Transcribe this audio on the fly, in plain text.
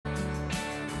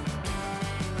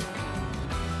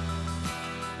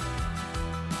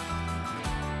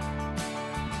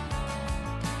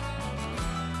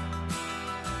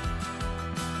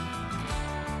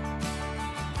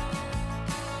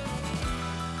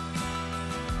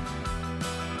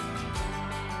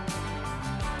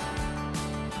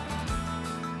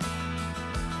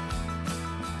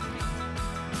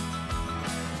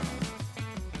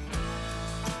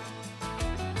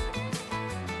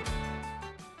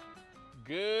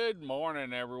Good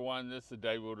morning, everyone. This is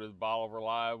David with Bolivar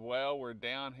Live. Well, we're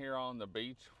down here on the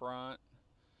beachfront.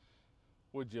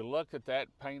 Would you look at that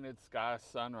painted sky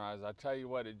sunrise? I tell you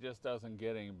what, it just doesn't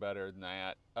get any better than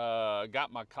that.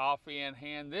 Got my coffee in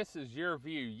hand. This is your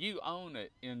view. You own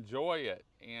it. Enjoy it.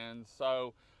 And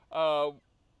so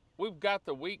we've got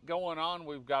the week going on.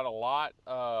 We've got a lot.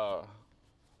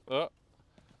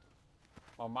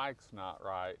 My mic's not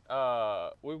right.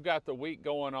 We've got the week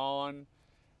going on.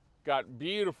 Got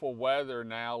beautiful weather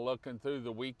now looking through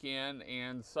the weekend,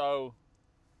 and so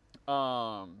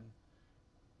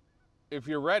if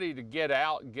you're ready to get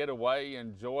out, get away,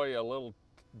 enjoy a little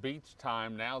beach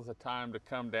time, now's the time to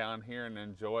come down here and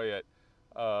enjoy it.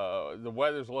 The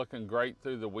weather's looking great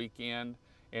through the weekend,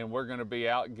 and we're going to be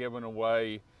out giving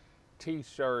away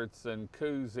t-shirts and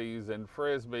koozies and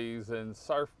frisbees and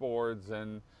surfboards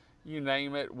and you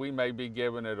name it, we may be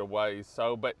giving it away.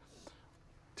 So, but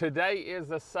today is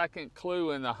the second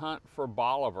clue in the Hunt for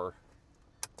Bolivar.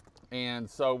 And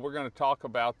so we're going to talk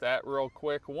about that real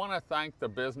quick. I want to thank the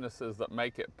businesses that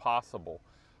make it possible.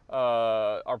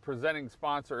 Our presenting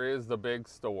sponsor is the Big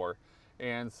Store.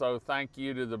 And so thank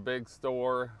you to the Big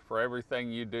Store for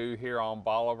everything you do here on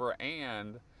Bolivar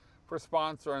and for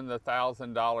sponsoring the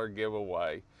 $1,000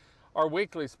 giveaway. Our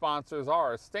weekly sponsors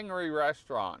are Stingery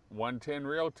Restaurant, 110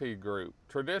 Realty Group,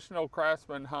 Traditional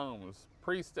Craftsman Homes,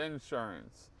 Priest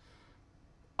Insurance,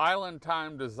 Island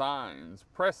Time Designs,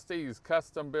 Prestige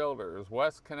Custom Builders,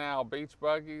 West Canal Beach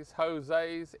Buggies,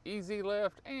 Jose's, Easy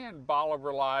Lift, and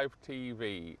Bolivar Live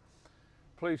TV.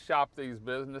 Please shop these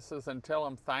businesses and tell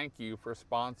them thank you for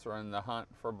sponsoring the Hunt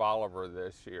for Bolivar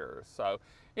this year. So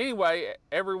anyway,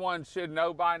 everyone should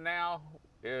know by now,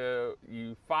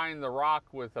 you find the rock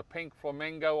with a pink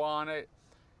flamingo on it,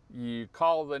 you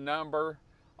call the number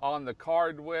on the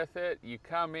card with it, you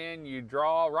come in, you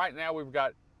draw. Right now we've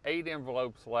got 8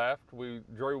 envelopes left. We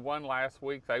drew one last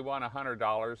week, they won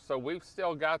 $100, so we've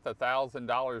still got the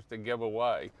 $1,000 to give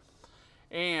away.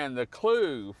 And the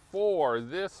clue for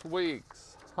this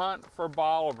week's Hunt for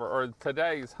Bolivar, or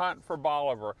today's Hunt for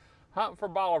Bolivar, Hunt for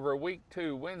Bolivar week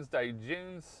 2, Wednesday,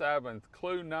 June 7th,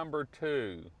 clue number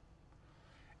 2.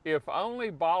 If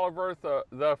only Bolivar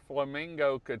the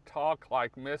flamingo could talk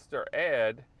like Mr.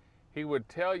 Ed, he would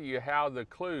tell you how the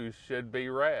clues should be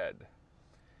read.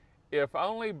 If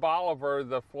only Bolivar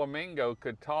the flamingo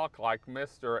could talk like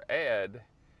Mr. Ed,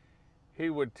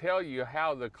 he would tell you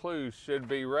how the clues should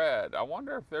be read. I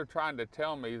wonder if they're trying to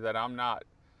tell me that I'm not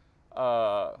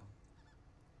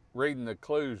reading the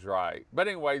clues right. But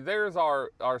anyway, there's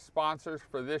our sponsors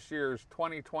for this year's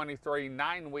 2023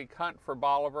 9-week Hunt for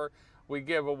Bolivar. We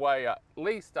give away at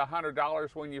least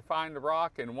 $100 when you find a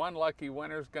rock, and one lucky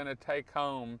winner is going to take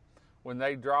home, when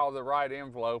they draw the right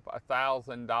envelope,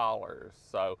 $1,000.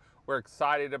 So we're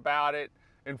excited about it.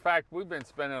 In fact, we've been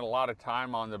spending a lot of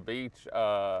time on the beach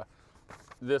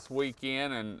this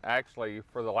weekend, and actually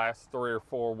for the last 3 or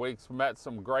 4 weeks. We met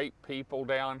some great people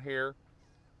down here,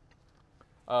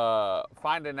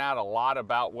 finding out a lot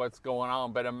about what's going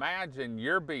on. But imagine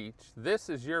your beach, this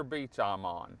is your beach I'm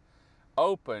on,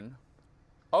 open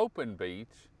beach,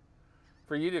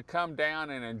 for you to come down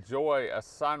and enjoy a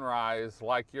sunrise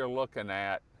like you're looking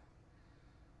at,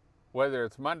 whether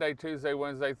it's Monday, Tuesday,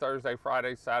 Wednesday, Thursday,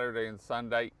 Friday, Saturday, and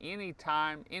Sunday, any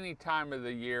time of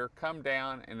the year, come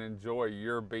down and enjoy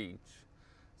your beach.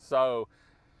 So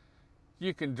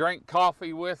you can drink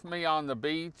coffee with me on the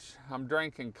beach. I'm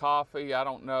drinking coffee. I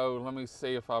don't know, let me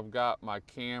see if I've got my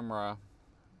camera.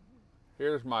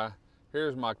 Here's my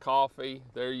coffee.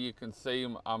 There you can see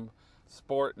I'm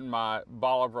sporting my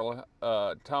Bolivar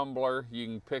tumbler. You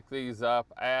can pick these up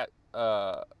at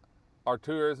our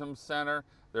tourism center.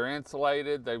 They're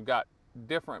insulated. They've got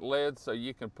different lids, so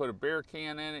you can put a beer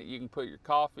can in it, you can put your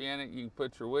coffee in it, you can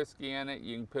put your whiskey in it,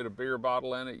 you can put a beer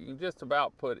bottle in it, you can just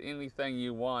about put anything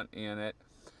you want in it.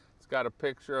 It's got a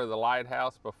picture of the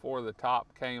lighthouse before the top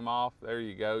came off. There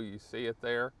you go, you see it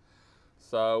there.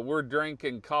 So we're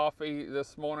drinking coffee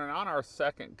this morning, on our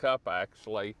second cup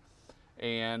actually.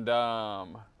 And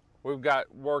we've got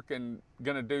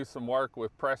gonna do some work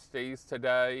with Prestige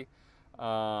today,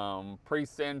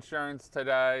 Priest Insurance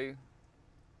today,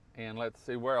 and let's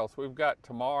see where else. We've got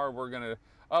tomorrow,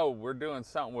 we're doing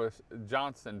something with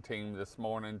Johnson team this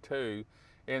morning too.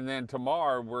 And then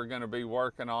tomorrow we're gonna be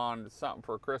working on something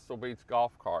for Crystal Beach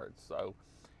golf carts. So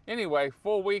anyway,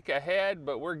 full week ahead,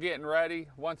 but we're getting ready.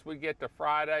 Once we get to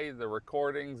Friday, the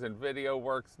recordings and video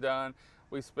work's done.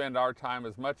 We spend our time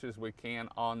as much as we can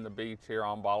on the beach here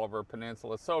on Bolivar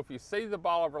Peninsula. So if you see the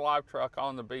Bolivar Live truck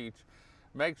on the beach,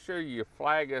 make sure you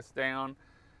flag us down.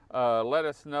 Let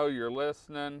us know you're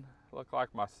listening. Look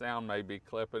like my sound may be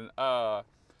clipping.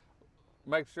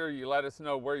 Make sure you let us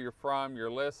know where you're from,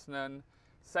 you're listening.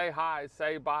 Say hi,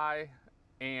 say bye,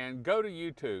 and go to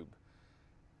YouTube.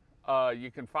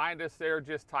 You can find us there.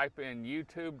 Just type in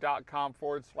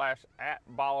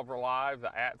youtube.com/@BolivarLive,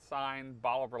 the @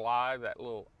 Bolivar Live, that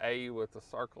little A with the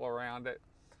circle around it.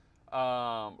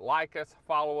 Like us,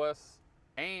 follow us,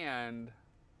 and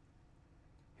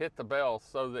hit the bell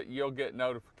so that you'll get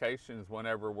notifications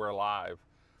whenever we're live.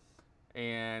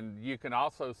 And you can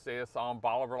also see us on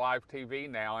Bolivar Live TV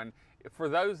now. And for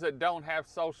those that don't have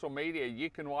social media, you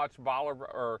can watch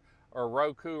Bolivar or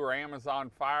Roku or Amazon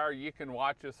Fire. You can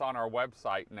watch us on our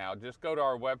website now. Just go to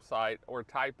our website or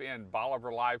type in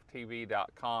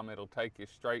BolivarLiveTV.com. It'll take you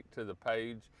straight to the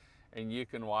page and you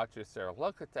can watch us there.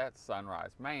 Look at that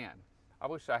sunrise. Man, I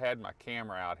wish I had my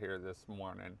camera out here this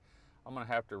morning. I'm gonna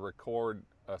have to record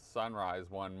a sunrise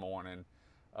one morning,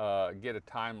 get a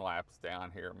time lapse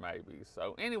down here maybe.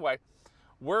 So anyway,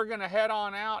 we're gonna head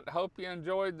on out. Hope you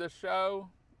enjoyed the show.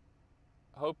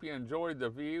 Hope you enjoyed the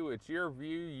view. It's your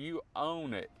view, you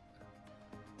own it.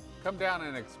 Come down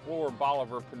and explore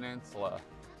Bolivar Peninsula.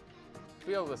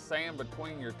 Feel the sand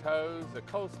between your toes, the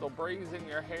coastal breeze in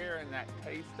your hair, and that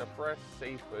taste of fresh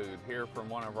seafood here from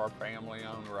one of our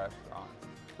family-owned restaurants.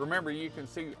 Remember, you can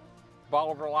see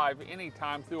Bolivar Live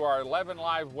anytime through our 11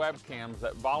 live webcams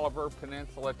at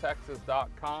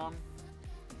BolivarPeninsulaTexas.com.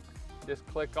 Just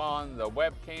click on the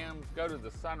webcams, go to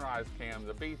the sunrise cam,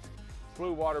 the beach,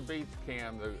 blue water beach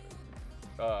cam, the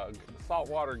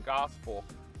saltwater gospel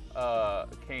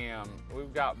cam.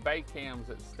 We've got bay cams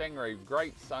at Stingray,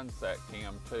 great sunset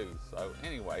cam too. So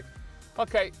anyway,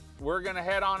 okay, we're gonna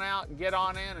head on out and get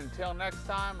on in. Until next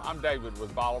time, I'm David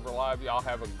with Bolivar Live. Y'all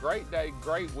have a great day,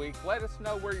 great week. Let us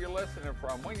know where you're listening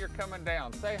from, when you're coming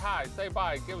down. Say hi, say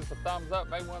bye, give us a thumbs up,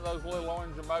 maybe one of those little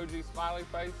orange emoji smiley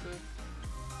faces.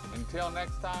 Until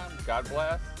next time, God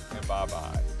bless and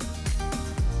bye-bye.